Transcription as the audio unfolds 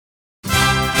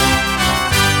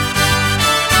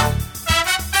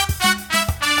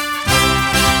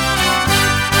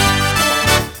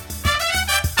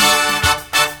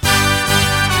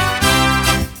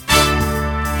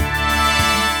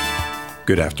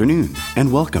Good afternoon,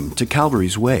 and welcome to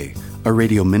Calvary's Way, a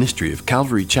radio ministry of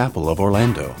Calvary Chapel of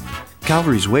Orlando.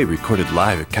 Calvary's Way, recorded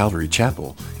live at Calvary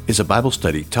Chapel, is a Bible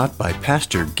study taught by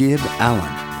Pastor Gib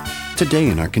Allen. Today,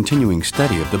 in our continuing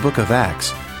study of the book of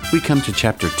Acts, we come to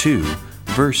chapter 2,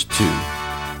 verse 2.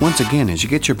 Once again, as you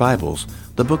get your Bibles,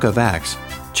 the book of Acts,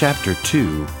 chapter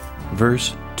 2,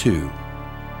 verse 2.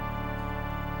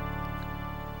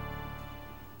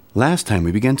 Last time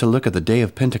we began to look at the day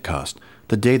of Pentecost,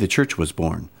 the day the church was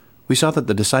born. We saw that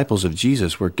the disciples of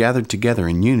Jesus were gathered together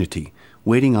in unity,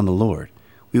 waiting on the Lord.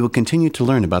 We will continue to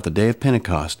learn about the day of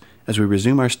Pentecost as we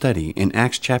resume our study in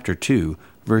Acts chapter 2,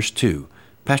 verse 2.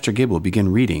 Pastor Gib will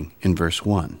begin reading in verse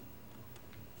 1.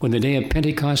 When the day of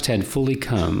Pentecost had fully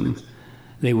come,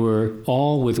 they were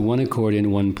all with one accord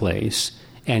in one place,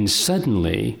 and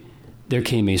suddenly there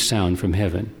came a sound from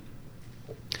heaven.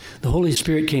 The Holy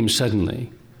Spirit came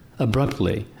suddenly,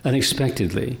 abruptly,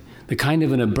 unexpectedly, the kind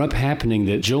of an abrupt happening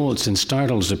that jolts and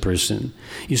startles a person.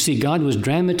 You see, God was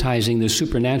dramatizing the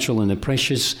supernatural and the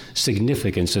precious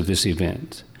significance of this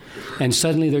event. And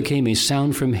suddenly there came a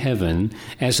sound from heaven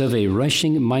as of a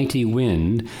rushing mighty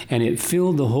wind, and it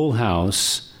filled the whole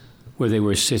house where they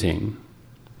were sitting.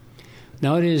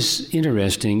 Now it is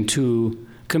interesting to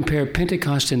compare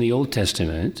Pentecost in the Old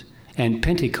Testament and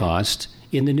Pentecost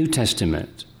in the New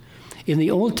Testament. In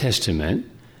the Old Testament,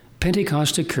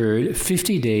 Pentecost occurred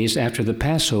 50 days after the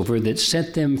Passover that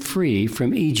set them free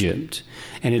from Egypt,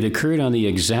 and it occurred on the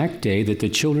exact day that the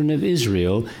children of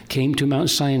Israel came to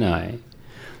Mount Sinai.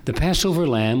 The Passover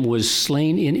lamb was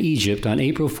slain in Egypt on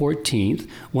April 14th,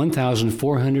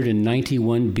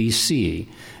 1491 BC.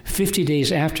 50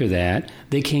 days after that,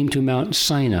 they came to Mount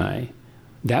Sinai.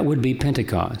 That would be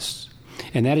Pentecost.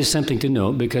 And that is something to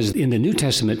note because in the New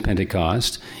Testament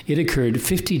Pentecost, it occurred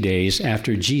 50 days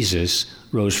after Jesus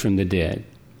rose from the dead.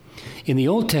 In the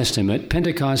Old Testament,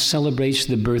 Pentecost celebrates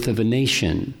the birth of a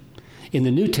nation. In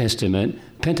the New Testament,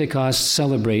 Pentecost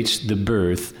celebrates the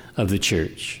birth of the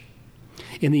church.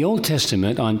 In the Old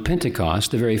Testament, on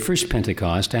Pentecost, the very first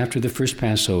Pentecost, after the first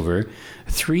Passover,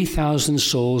 3,000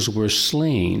 souls were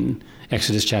slain,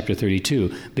 Exodus chapter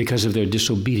 32, because of their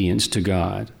disobedience to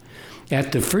God.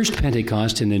 At the first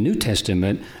Pentecost in the New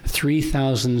Testament,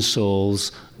 3,000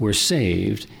 souls were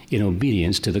saved in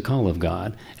obedience to the call of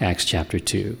God, Acts chapter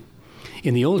 2.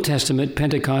 In the Old Testament,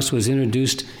 Pentecost was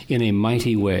introduced in a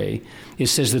mighty way. It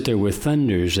says that there were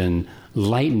thunders and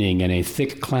lightning and a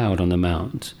thick cloud on the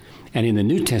mount. And in the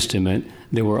New Testament,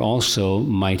 there were also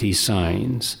mighty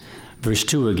signs. Verse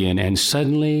 2 again, and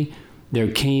suddenly there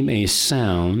came a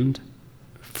sound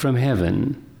from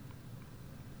heaven.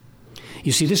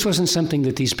 You see, this wasn't something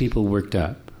that these people worked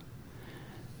up.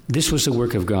 This was the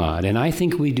work of God. And I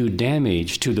think we do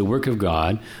damage to the work of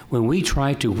God when we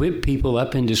try to whip people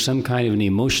up into some kind of an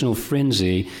emotional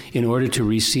frenzy in order to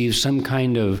receive some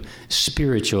kind of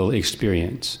spiritual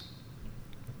experience.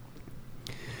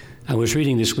 I was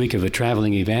reading this week of a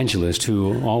traveling evangelist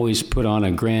who always put on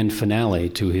a grand finale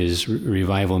to his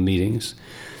revival meetings.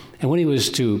 And when he was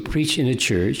to preach in a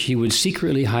church, he would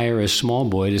secretly hire a small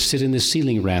boy to sit in the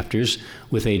ceiling rafters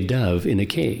with a dove in a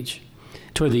cage.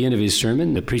 Toward the end of his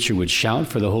sermon, the preacher would shout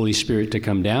for the Holy Spirit to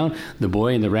come down. The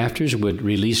boy in the rafters would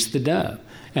release the dove.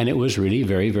 And it was really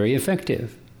very, very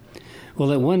effective.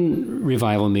 Well, at one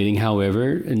revival meeting,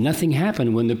 however, nothing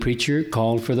happened when the preacher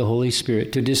called for the Holy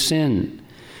Spirit to descend.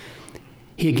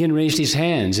 He again raised his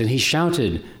hands and he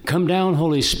shouted, "Come down,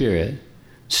 Holy Spirit."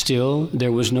 Still,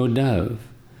 there was no dove.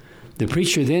 The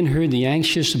preacher then heard the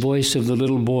anxious voice of the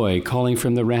little boy calling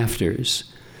from the rafters,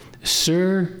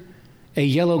 "Sir, a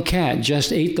yellow cat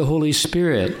just ate the Holy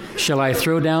Spirit. Shall I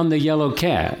throw down the yellow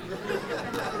cat?"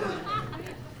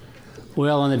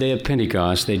 Well, on the day of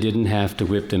Pentecost, they didn't have to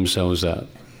whip themselves up.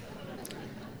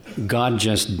 God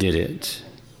just did it.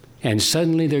 And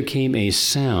suddenly there came a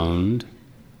sound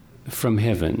from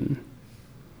heaven.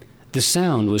 The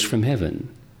sound was from heaven.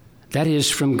 That is,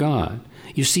 from God.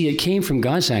 You see, it came from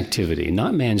God's activity,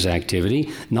 not man's activity,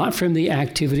 not from the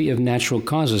activity of natural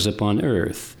causes upon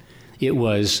earth. It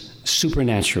was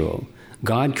supernatural.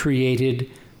 God created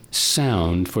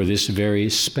sound for this very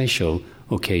special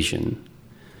occasion.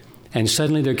 And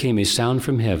suddenly there came a sound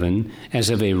from heaven as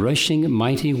of a rushing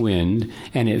mighty wind,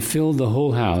 and it filled the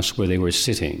whole house where they were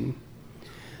sitting.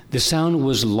 The sound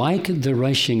was like the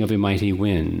rushing of a mighty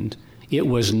wind. It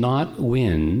was not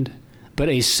wind, but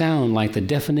a sound like the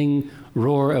deafening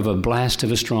roar of a blast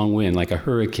of a strong wind, like a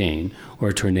hurricane or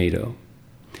a tornado.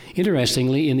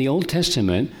 Interestingly, in the Old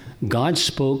Testament, God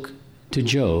spoke to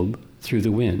Job through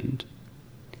the wind.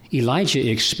 Elijah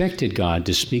expected God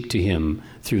to speak to him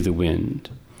through the wind.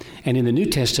 And in the New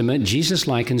Testament, Jesus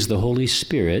likens the Holy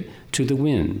Spirit to the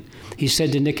wind. He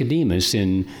said to Nicodemus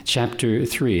in chapter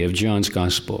 3 of John's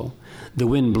Gospel, "The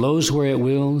wind blows where it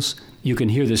wills. You can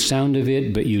hear the sound of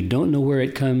it, but you don't know where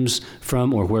it comes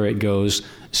from or where it goes.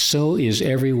 So is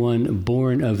everyone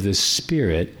born of the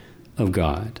Spirit of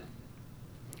God."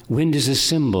 Wind is a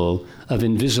symbol of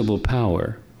invisible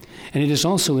power. And it is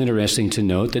also interesting to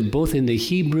note that both in the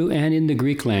Hebrew and in the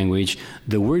Greek language,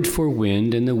 the word for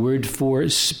wind and the word for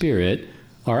spirit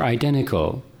are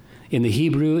identical. In the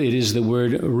Hebrew, it is the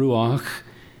word ruach.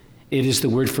 It is the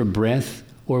word for breath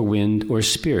or wind or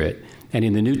spirit. And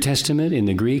in the New Testament, in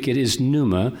the Greek, it is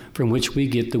pneuma, from which we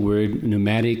get the word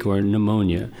pneumatic or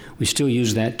pneumonia. We still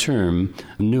use that term,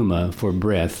 pneuma, for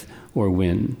breath or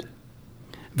wind.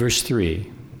 Verse 3.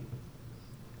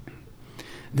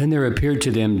 Then there appeared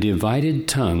to them divided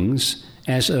tongues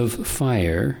as of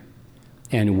fire,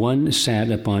 and one sat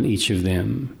upon each of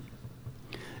them.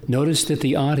 Notice that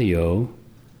the audio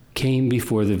came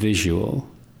before the visual,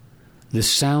 the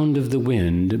sound of the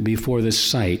wind before the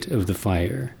sight of the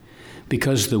fire,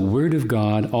 because the Word of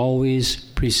God always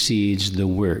precedes the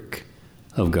work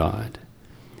of God.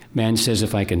 Man says,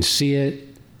 if I can see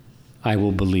it, I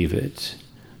will believe it.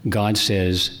 God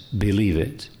says, believe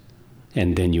it,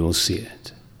 and then you will see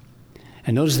it.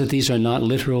 And notice that these are not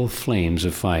literal flames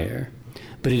of fire,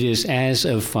 but it is as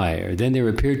of fire. Then there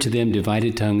appeared to them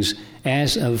divided tongues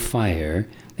as of fire,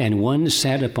 and one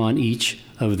sat upon each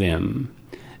of them.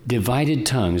 Divided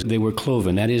tongues, they were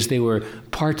cloven, that is, they were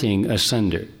parting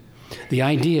asunder. The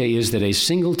idea is that a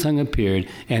single tongue appeared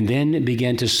and then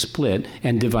began to split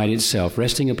and divide itself,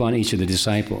 resting upon each of the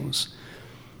disciples.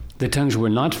 The tongues were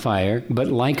not fire, but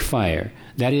like fire.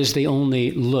 That is, they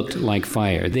only looked like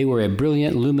fire. They were a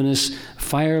brilliant, luminous,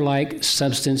 fire-like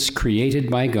substance created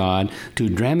by God to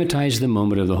dramatize the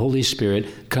moment of the Holy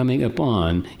Spirit coming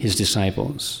upon his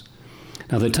disciples.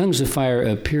 Now, the tongues of fire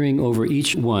appearing over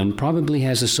each one probably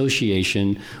has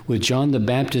association with John the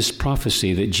Baptist's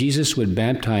prophecy that Jesus would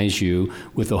baptize you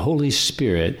with the Holy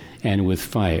Spirit and with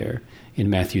fire in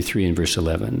Matthew 3 and verse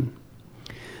 11.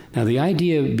 Now, the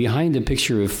idea behind the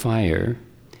picture of fire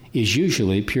is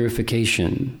usually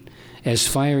purification, as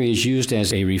fire is used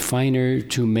as a refiner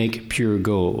to make pure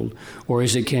gold, or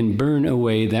as it can burn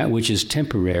away that which is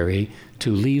temporary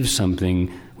to leave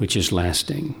something which is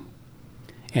lasting.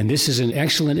 And this is an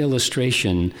excellent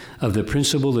illustration of the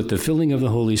principle that the filling of the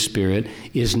Holy Spirit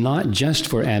is not just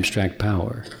for abstract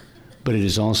power, but it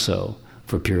is also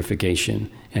for purification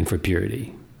and for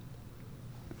purity.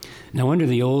 Now, under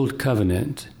the Old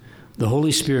Covenant, the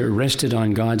Holy Spirit rested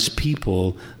on God's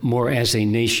people more as a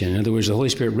nation. In other words, the Holy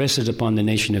Spirit rested upon the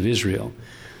nation of Israel.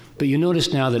 But you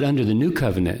notice now that under the New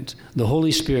Covenant, the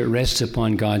Holy Spirit rests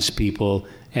upon God's people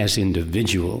as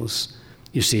individuals.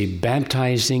 You see,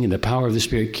 baptizing and the power of the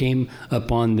Spirit came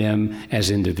upon them as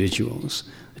individuals.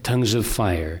 The tongues of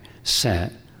fire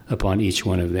sat upon each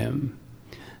one of them.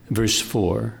 Verse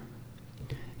 4,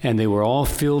 and they were all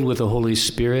filled with the Holy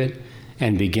Spirit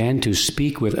and began to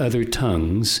speak with other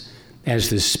tongues as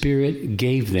the Spirit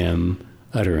gave them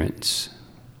utterance.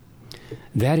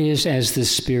 That is, as the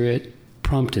Spirit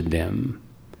prompted them.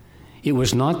 It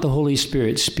was not the Holy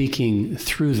Spirit speaking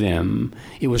through them.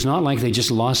 It was not like they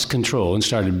just lost control and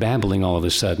started babbling all of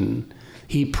a sudden.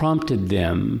 He prompted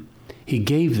them. He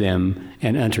gave them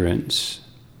an utterance.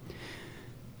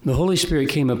 The Holy Spirit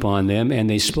came upon them, and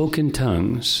they spoke in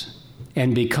tongues.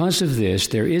 And because of this,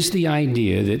 there is the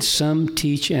idea that some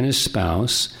teach and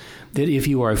espouse that if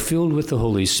you are filled with the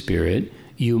Holy Spirit,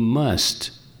 you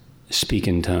must speak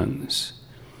in tongues.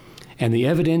 And the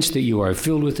evidence that you are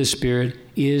filled with the Spirit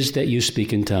is that you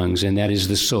speak in tongues, and that is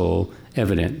the sole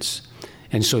evidence.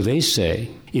 And so they say,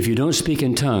 if you don't speak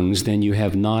in tongues, then you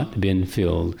have not been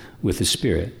filled with the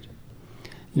Spirit.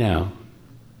 Now,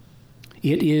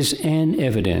 it is an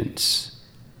evidence,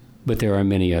 but there are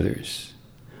many others.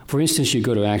 For instance, you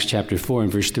go to Acts chapter 4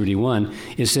 and verse 31,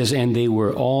 it says, and they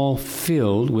were all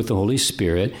filled with the Holy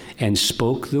Spirit and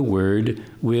spoke the word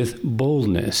with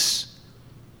boldness.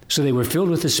 So they were filled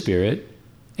with the Spirit,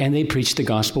 and they preached the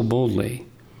gospel boldly.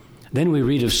 Then we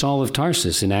read of Saul of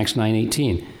Tarsus in Acts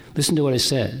 9:18. Listen to what it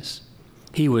says.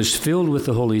 He was filled with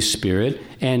the Holy Spirit,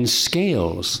 and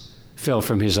scales fell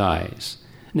from his eyes.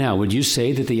 Now, would you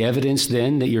say that the evidence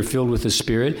then that you're filled with the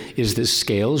Spirit is that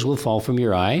scales will fall from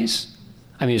your eyes?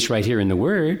 I mean, it's right here in the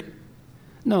Word.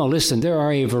 No, listen, there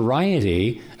are a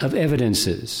variety of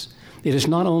evidences. It is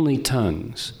not only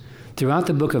tongues. Throughout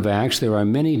the book of Acts, there are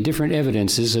many different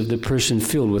evidences of the person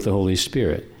filled with the Holy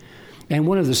Spirit. And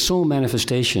one of the sole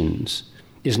manifestations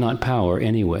is not power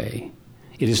anyway.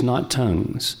 It is not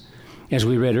tongues. As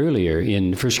we read earlier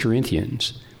in 1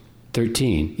 Corinthians,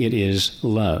 13, it is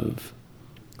love.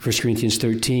 1 Corinthians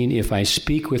 13, if I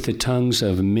speak with the tongues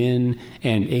of men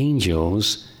and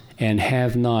angels and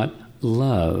have not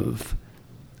love,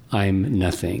 I'm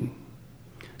nothing.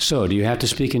 So, do you have to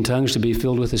speak in tongues to be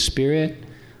filled with the Spirit?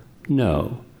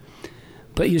 No.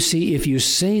 But you see, if you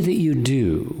say that you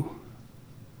do,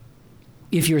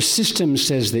 if your system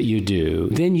says that you do,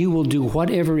 then you will do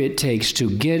whatever it takes to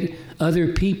get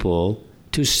other people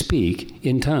to speak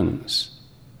in tongues.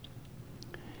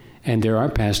 And there are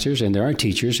pastors, and there are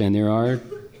teachers, and there are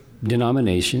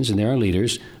denominations, and there are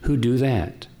leaders who do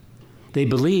that. They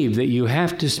believe that you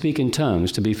have to speak in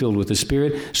tongues to be filled with the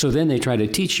Spirit, so then they try to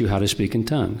teach you how to speak in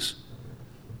tongues.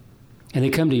 And they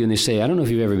come to you and they say, I don't know if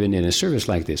you've ever been in a service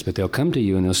like this, but they'll come to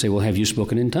you and they'll say, well, have you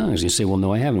spoken in tongues? And you say, well,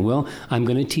 no, I haven't. Well, I'm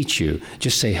going to teach you.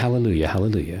 Just say hallelujah,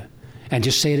 hallelujah. And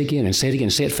just say it again and say it again.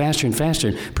 Say it faster and faster.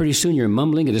 And pretty soon you're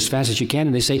mumbling it as fast as you can.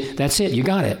 And they say, that's it. You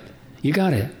got it. You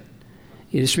got it.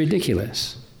 It's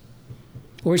ridiculous.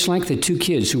 Or it's like the two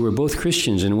kids who were both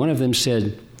Christians, and one of them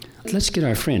said, let's get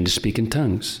our friend to speak in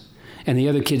tongues. And the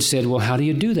other kid said, well, how do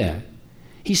you do that?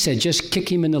 He said, just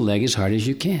kick him in the leg as hard as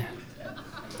you can.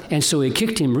 And so he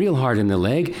kicked him real hard in the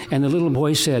leg, and the little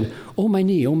boy said, oh, my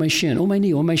knee, oh, my shin, oh, my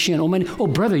knee, oh, my shin, oh, my knee. Oh,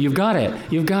 brother, you've got it.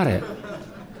 You've got it.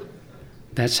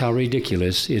 That's how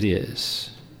ridiculous it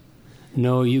is.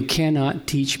 No, you cannot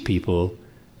teach people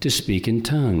to speak in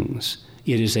tongues.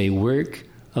 It is a work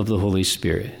of the Holy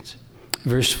Spirit.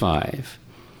 Verse 5,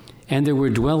 and there were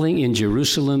dwelling in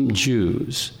Jerusalem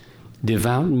Jews,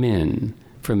 devout men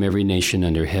from every nation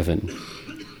under heaven.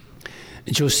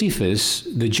 Josephus,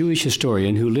 the Jewish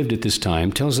historian who lived at this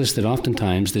time, tells us that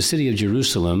oftentimes the city of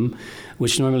Jerusalem,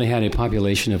 which normally had a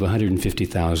population of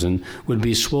 150,000, would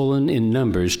be swollen in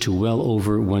numbers to well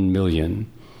over 1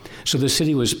 million. So the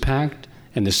city was packed,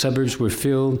 and the suburbs were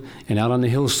filled, and out on the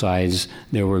hillsides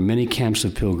there were many camps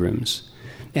of pilgrims.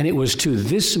 And it was to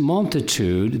this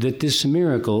multitude that this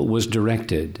miracle was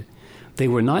directed. They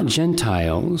were not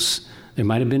Gentiles. There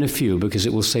might have been a few, because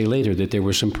it will say later that there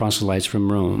were some proselytes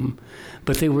from Rome.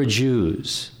 But they were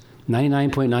Jews.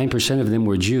 99.9% of them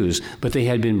were Jews, but they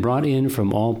had been brought in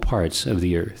from all parts of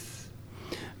the earth.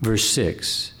 Verse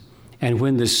 6, and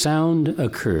when the sound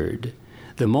occurred,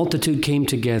 the multitude came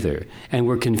together and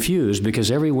were confused because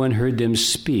everyone heard them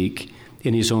speak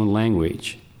in his own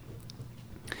language.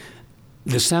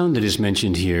 The sound that is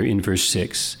mentioned here in verse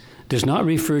 6 does not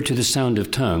refer to the sound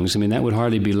of tongues. I mean, that would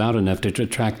hardly be loud enough to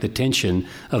attract the attention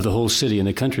of the whole city and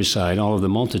the countryside, all of the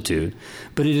multitude.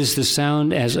 But it is the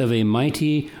sound as of a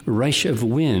mighty rush of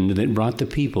wind that brought the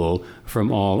people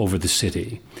from all over the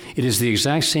city. It is the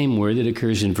exact same word that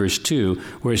occurs in verse 2,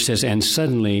 where it says, and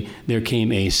suddenly there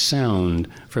came a sound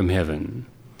from heaven.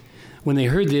 When they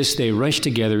heard this, they rushed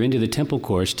together into the temple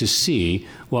courts to see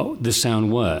what the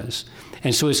sound was.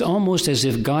 And so it's almost as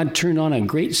if God turned on a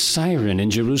great siren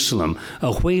in Jerusalem,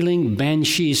 a wailing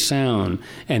banshee sound,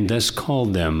 and thus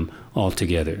called them all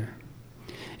together.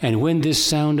 And when this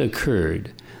sound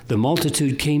occurred, the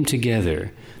multitude came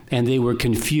together, and they were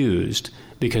confused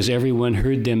because everyone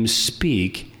heard them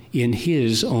speak in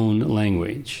his own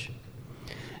language.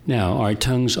 Now, are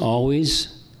tongues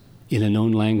always in a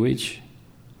known language?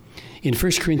 In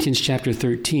 1 Corinthians chapter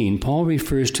 13, Paul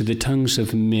refers to the tongues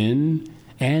of men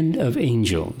and of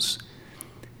angels.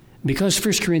 Because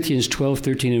 1 Corinthians 12,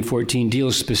 13, and 14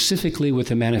 deals specifically with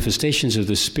the manifestations of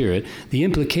the Spirit, the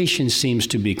implication seems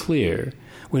to be clear.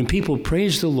 When people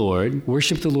praise the Lord,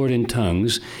 worship the Lord in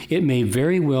tongues, it may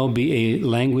very well be a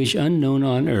language unknown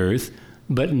on earth,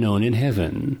 but known in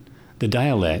heaven, the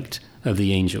dialect of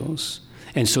the angels.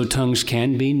 And so tongues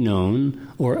can be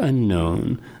known or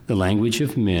unknown, the language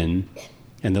of men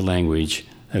and the language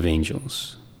of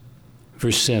angels.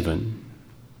 Verse 7,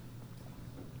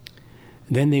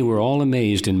 then they were all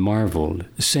amazed and marveled,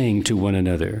 saying to one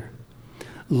another,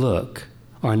 look,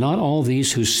 are not all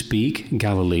these who speak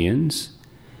Galileans?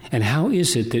 And how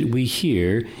is it that we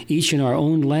hear, each in our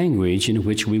own language in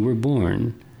which we were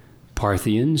born?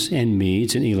 Parthians and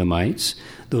Medes and Elamites,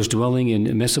 those dwelling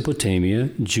in Mesopotamia,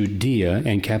 Judea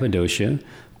and Cappadocia,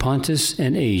 Pontus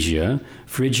and Asia,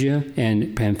 Phrygia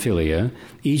and Pamphylia,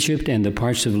 Egypt and the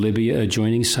parts of Libya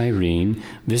adjoining Cyrene,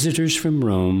 visitors from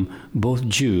Rome, both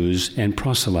Jews and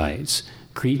proselytes,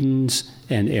 Cretans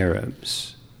and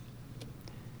Arabs.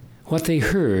 What they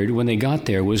heard when they got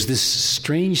there was this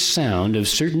strange sound of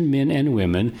certain men and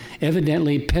women,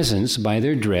 evidently peasants by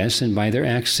their dress and by their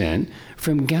accent,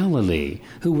 from Galilee,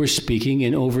 who were speaking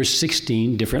in over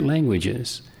 16 different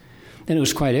languages. And it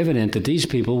was quite evident that these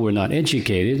people were not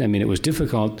educated. I mean, it was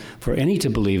difficult for any to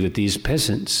believe that these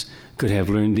peasants could have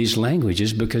learned these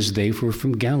languages because they were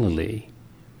from Galilee.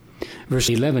 Verse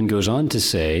 11 goes on to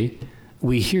say,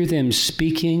 we hear them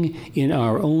speaking in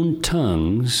our own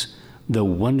tongues the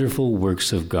wonderful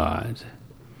works of God.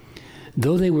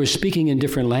 Though they were speaking in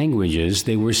different languages,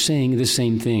 they were saying the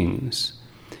same things.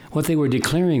 What they were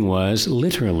declaring was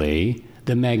literally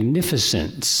the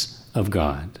magnificence of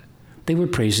God. They were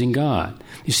praising God.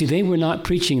 You see, they were not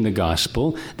preaching the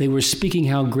gospel. They were speaking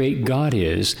how great God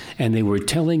is, and they were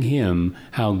telling him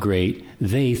how great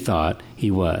they thought he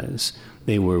was.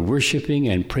 They were worshiping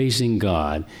and praising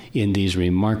God in these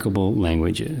remarkable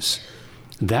languages.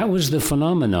 That was the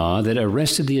phenomena that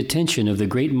arrested the attention of the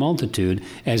great multitude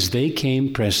as they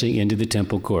came pressing into the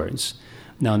temple courts.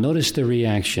 Now notice the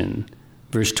reaction.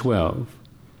 Verse 12.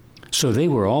 So they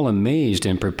were all amazed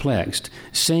and perplexed,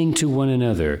 saying to one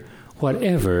another,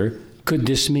 whatever could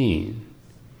this mean?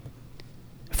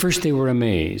 First they were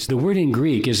amazed. The word in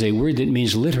Greek is a word that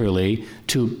means literally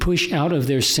to push out of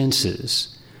their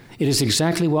senses. It is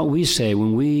exactly what we say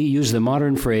when we use the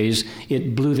modern phrase,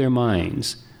 it blew their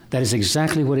minds. That is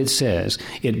exactly what it says.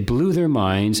 It blew their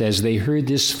minds as they heard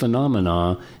this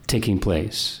phenomena taking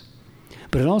place.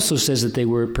 But it also says that they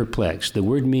were perplexed. The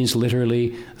word means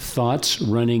literally thoughts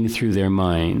running through their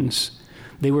minds.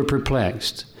 They were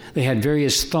perplexed. They had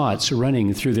various thoughts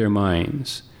running through their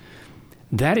minds.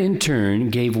 That in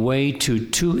turn gave way to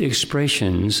two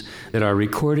expressions that are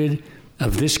recorded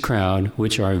of this crowd,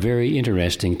 which are very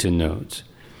interesting to note.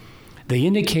 They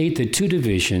indicate the two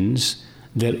divisions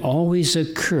that always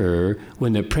occur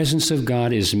when the presence of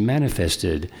God is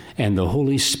manifested and the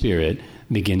Holy Spirit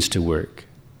begins to work.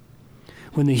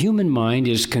 When the human mind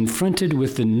is confronted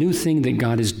with the new thing that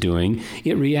God is doing,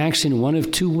 it reacts in one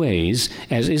of two ways,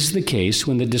 as is the case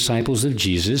when the disciples of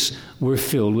Jesus were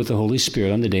filled with the Holy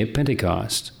Spirit on the day of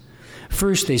Pentecost.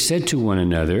 First, they said to one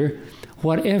another,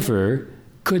 whatever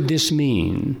could this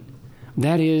mean?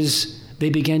 That is, they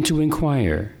began to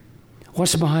inquire,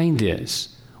 what's behind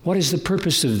this? What is the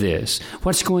purpose of this?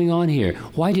 What's going on here?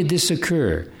 Why did this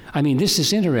occur? I mean, this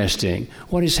is interesting.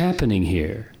 What is happening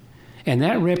here? And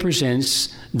that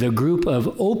represents the group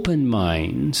of open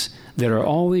minds that are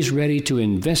always ready to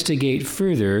investigate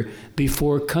further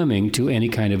before coming to any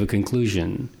kind of a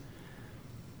conclusion.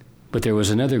 But there was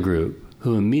another group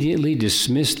who immediately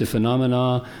dismissed the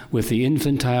phenomena with the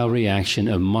infantile reaction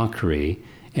of mockery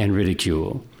and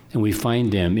ridicule. And we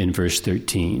find them in verse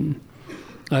 13.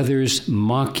 Others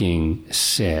mocking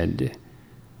said,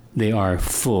 they are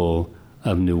full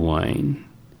of new wine.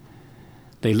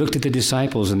 They looked at the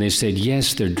disciples and they said,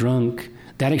 yes, they're drunk.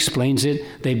 That explains it.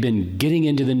 They've been getting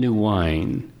into the new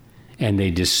wine. And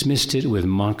they dismissed it with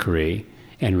mockery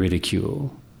and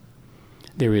ridicule.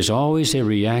 There is always a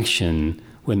reaction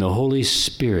when the Holy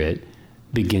Spirit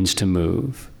begins to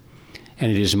move.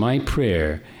 And it is my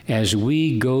prayer as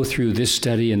we go through this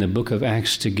study in the book of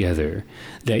Acts together,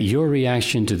 that your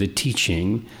reaction to the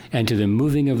teaching and to the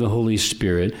moving of the Holy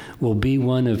Spirit will be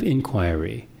one of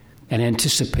inquiry and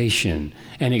anticipation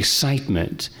and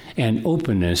excitement and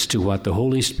openness to what the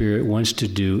Holy Spirit wants to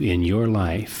do in your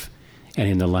life and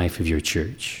in the life of your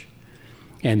church.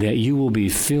 And that you will be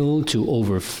filled to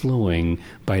overflowing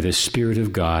by the Spirit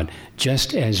of God,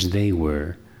 just as they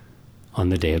were on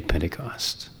the day of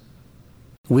Pentecost.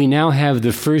 We now have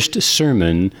the first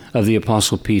sermon of the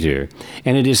Apostle Peter,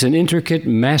 and it is an intricate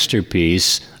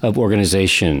masterpiece of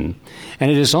organization. And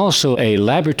it is also a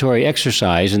laboratory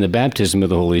exercise in the baptism of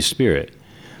the Holy Spirit.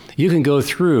 You can go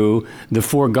through the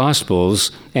four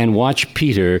Gospels and watch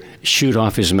Peter shoot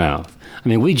off his mouth. I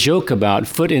mean, we joke about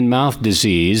foot-and-mouth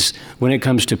disease when it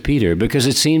comes to Peter because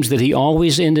it seems that he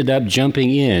always ended up jumping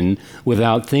in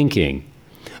without thinking.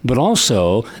 But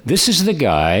also, this is the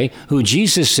guy who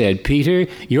Jesus said, Peter,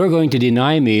 you're going to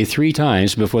deny me 3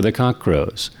 times before the cock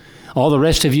crows. All the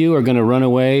rest of you are going to run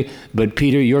away, but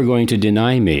Peter, you're going to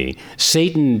deny me.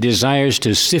 Satan desires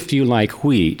to sift you like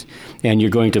wheat, and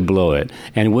you're going to blow it.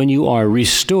 And when you are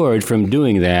restored from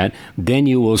doing that, then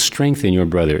you will strengthen your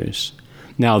brothers.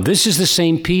 Now, this is the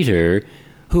same Peter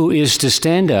who is to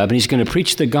stand up, and he's going to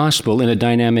preach the gospel in a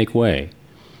dynamic way.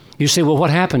 You say, well, what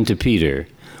happened to Peter?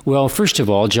 Well, first of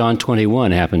all, John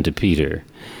 21 happened to Peter.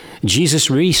 Jesus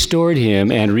restored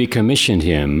him and recommissioned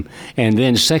him. And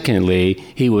then secondly,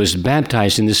 he was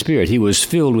baptized in the Spirit. He was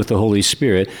filled with the Holy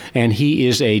Spirit, and he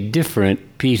is a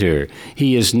different Peter.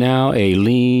 He is now a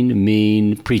lean,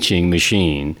 mean preaching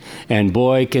machine. And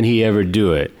boy, can he ever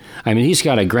do it. I mean, he's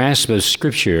got a grasp of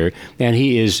Scripture, and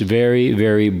he is very,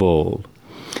 very bold.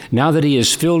 Now that he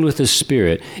is filled with the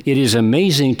Spirit, it is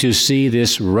amazing to see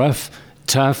this rough,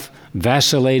 tough,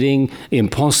 vacillating,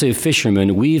 impulsive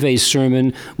fisherman weave a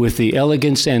sermon with the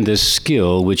elegance and the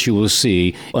skill which you will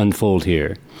see unfold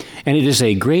here. And it is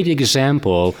a great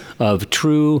example of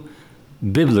true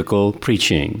biblical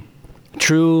preaching,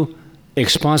 true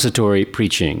expository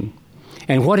preaching.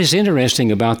 And what is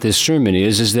interesting about this sermon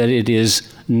is that it is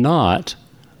not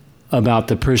about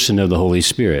the person of the Holy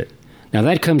Spirit. Now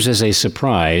that comes as a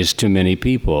surprise to many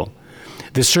people.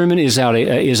 The sermon is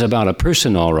about a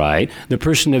person, all right, the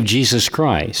person of Jesus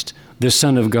Christ, the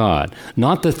Son of God,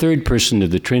 not the third person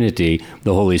of the Trinity,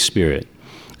 the Holy Spirit.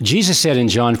 Jesus said in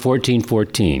John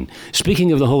 14:14,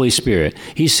 speaking of the Holy Spirit,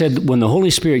 he said, when the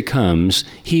Holy Spirit comes,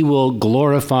 he will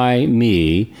glorify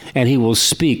me, and he will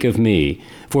speak of me,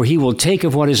 for he will take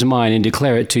of what is mine and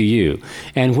declare it to you.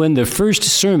 And when the first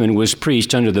sermon was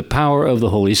preached under the power of the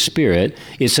Holy Spirit,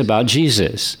 it's about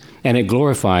Jesus, and it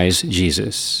glorifies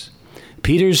Jesus.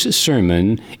 Peter's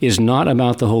sermon is not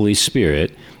about the Holy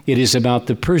Spirit. It is about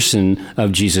the person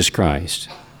of Jesus Christ.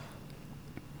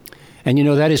 And you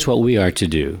know, that is what we are to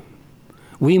do.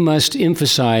 We must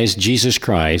emphasize Jesus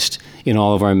Christ in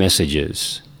all of our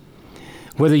messages.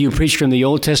 Whether you preach from the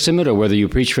Old Testament or whether you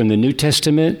preach from the New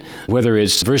Testament, whether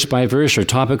it's verse by verse or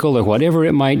topical or whatever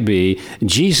it might be,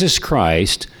 Jesus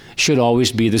Christ should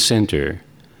always be the center.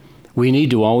 We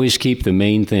need to always keep the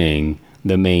main thing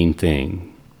the main thing.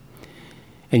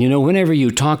 And you know, whenever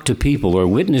you talk to people or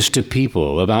witness to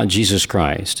people about Jesus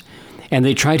Christ, and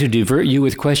they try to divert you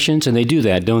with questions, and they do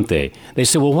that, don't they? They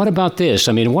say, well, what about this?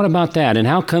 I mean, what about that? And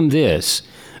how come this?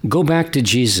 Go back to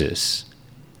Jesus.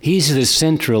 He's the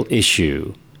central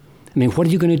issue. I mean, what are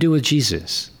you going to do with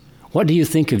Jesus? What do you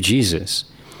think of Jesus?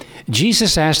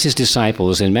 Jesus asked his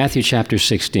disciples in Matthew chapter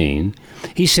 16,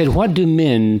 he said, what do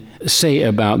men say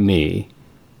about me?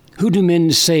 Who do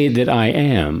men say that I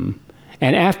am?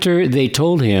 And after they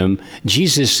told him,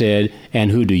 Jesus said,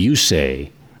 and who do you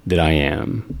say that I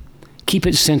am? Keep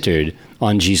it centered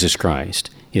on Jesus Christ,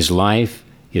 his life,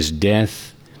 his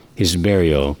death, his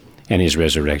burial, and his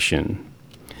resurrection.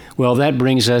 Well, that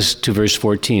brings us to verse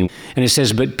 14. And it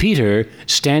says, but Peter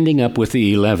standing up with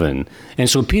the 11. And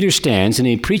so Peter stands and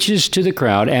he preaches to the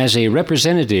crowd as a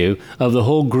representative of the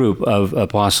whole group of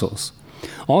apostles.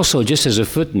 Also, just as a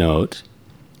footnote,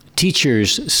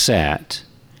 teachers sat,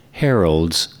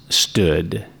 heralds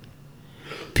stood.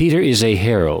 Peter is a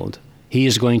herald. He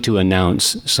is going to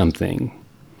announce something.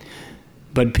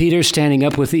 But Peter, standing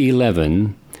up with the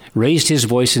 11, raised his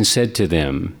voice and said to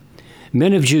them,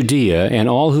 men of Judea and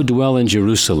all who dwell in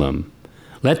Jerusalem,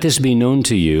 let this be known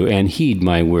to you and heed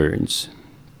my words.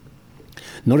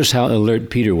 Notice how alert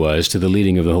Peter was to the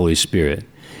leading of the Holy Spirit.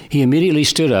 He immediately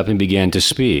stood up and began to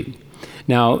speak.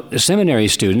 Now, seminary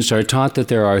students are taught that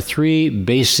there are 3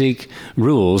 basic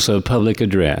rules of public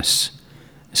address.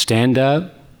 Stand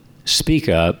up, speak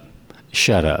up,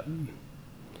 shut up.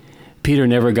 Peter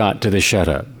never got to the shut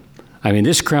up. I mean,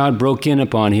 this crowd broke in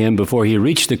upon him before he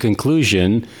reached the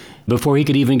conclusion, before he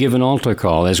could even give an altar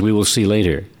call, as we will see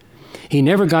later. He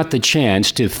never got the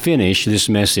chance to finish this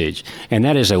message, and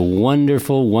that is a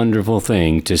wonderful, wonderful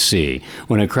thing to see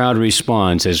when a crowd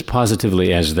responds as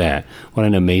positively as that. What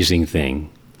an amazing thing.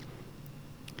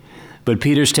 But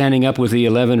Peter, standing up with the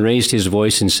 11, raised his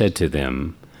voice and said to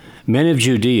them, men of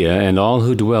Judea and all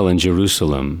who dwell in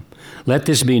Jerusalem, let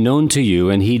this be known to you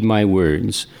and heed my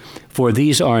words. For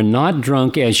these are not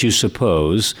drunk as you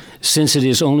suppose, since it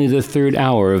is only the 3rd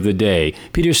hour of the day.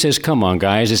 Peter says, come on,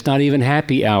 guys, it's not even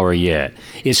happy hour yet.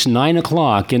 It's 9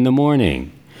 o'clock in the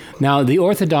morning. Now, the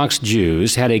Orthodox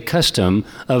Jews had a custom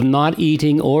of not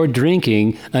eating or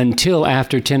drinking until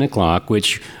after 10 o'clock,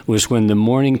 which was when the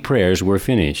morning prayers were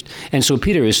finished. And so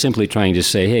Peter is simply trying to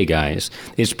say, hey, guys,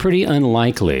 it's pretty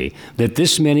unlikely that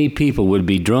this many people would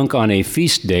be drunk on a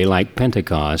feast day like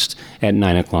Pentecost at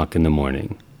 9 o'clock in the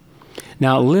morning.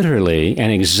 Now, literally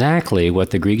and exactly what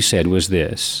the Greek said was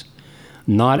this: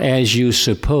 not as you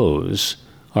suppose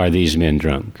are these men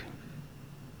drunk.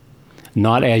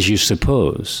 Not as you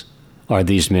suppose are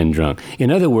these men drunk. In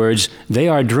other words, they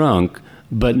are drunk,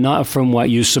 but not from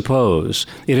what you suppose.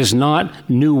 It is not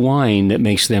new wine that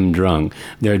makes them drunk.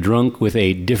 They're drunk with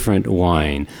a different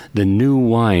wine, the new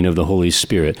wine of the Holy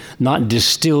Spirit, not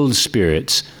distilled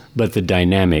spirits, but the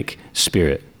dynamic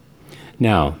Spirit.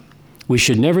 Now, we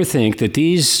should never think that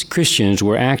these Christians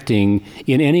were acting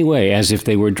in any way as if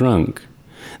they were drunk.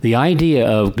 The idea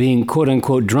of being,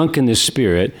 quote-unquote, drunk in the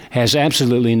Spirit has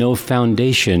absolutely no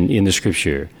foundation in the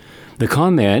Scripture. The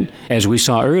comment, as we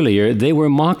saw earlier, they were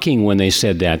mocking when they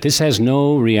said that. This has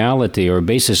no reality or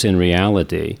basis in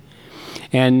reality.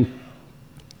 And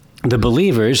the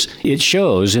believers, it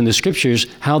shows in the Scriptures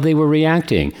how they were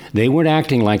reacting. They weren't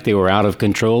acting like they were out of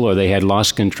control or they had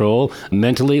lost control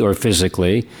mentally or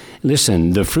physically.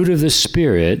 Listen, the fruit of the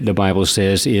Spirit, the Bible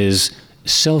says, is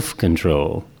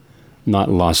self-control, not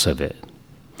loss of it.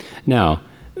 Now,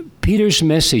 Peter's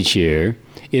message here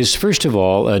is first of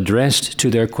all addressed to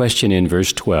their question in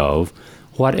verse 12,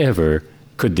 whatever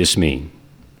could this mean?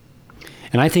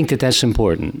 And I think that that's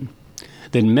important,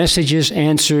 that messages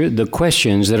answer the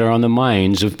questions that are on the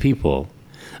minds of people.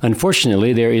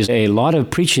 Unfortunately, there is a lot of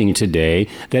preaching today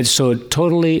that's so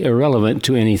totally irrelevant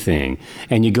to anything.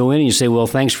 And you go in and you say, well,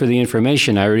 thanks for the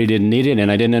information. I really didn't need it,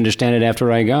 and I didn't understand it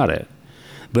after I got it.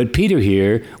 But Peter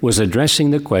here was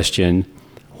addressing the question,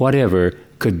 whatever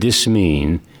could this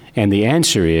mean? And the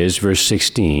answer is, verse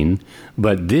 16,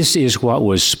 but this is what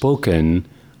was spoken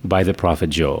by the prophet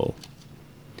Joel.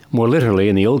 More literally,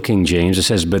 in the Old King James, it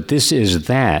says, but this is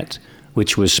that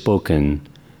which was spoken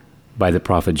by the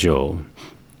prophet Joel.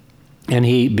 And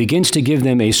he begins to give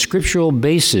them a scriptural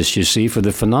basis, you see, for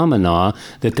the phenomena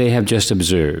that they have just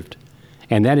observed.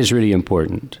 And that is really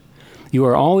important. You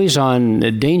are always on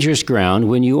dangerous ground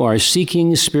when you are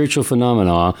seeking spiritual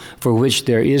phenomena for which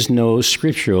there is no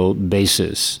scriptural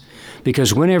basis.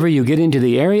 Because whenever you get into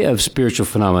the area of spiritual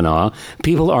phenomena,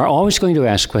 people are always going to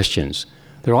ask questions.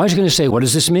 They're always going to say, what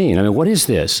does this mean? I mean, what is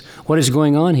this? What is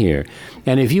going on here?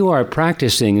 And if you are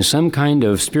practicing some kind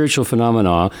of spiritual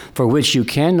phenomena for which you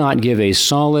cannot give a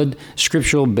solid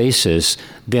scriptural basis,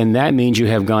 then that means you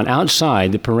have gone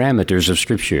outside the parameters of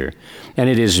Scripture. And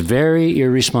it is very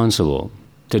irresponsible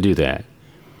to do that.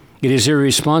 It is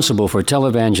irresponsible for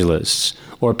televangelists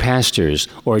or pastors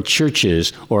or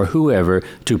churches or whoever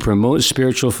to promote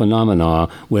spiritual phenomena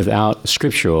without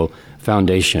scriptural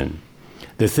foundation.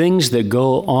 The things that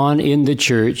go on in the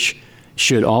church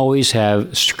should always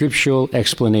have scriptural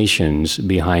explanations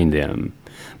behind them.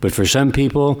 But for some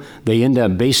people, they end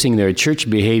up basing their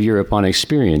church behavior upon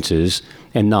experiences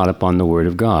and not upon the Word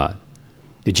of God.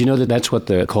 Did you know that that's what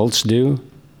the cults do?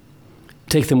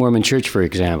 Take the Mormon Church, for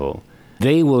example.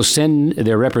 They will send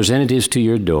their representatives to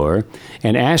your door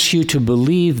and ask you to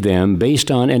believe them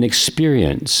based on an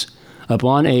experience,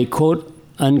 upon a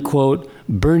quote-unquote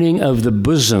burning of the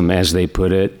bosom, as they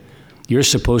put it, you're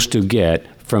supposed to get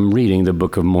from reading the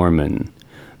Book of Mormon.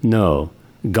 No,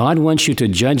 God wants you to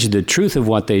judge the truth of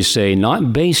what they say,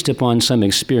 not based upon some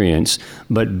experience,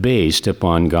 but based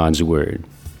upon God's Word.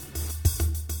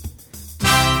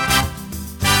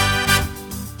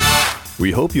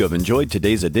 We hope you have enjoyed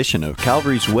today's edition of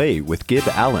Calvary's Way with Gib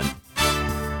Allen.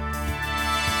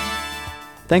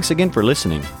 Thanks again for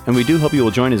listening, and we do hope you will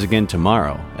join us again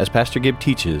tomorrow as Pastor Gib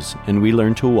teaches and we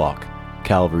learn to walk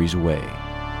Calvary's Way.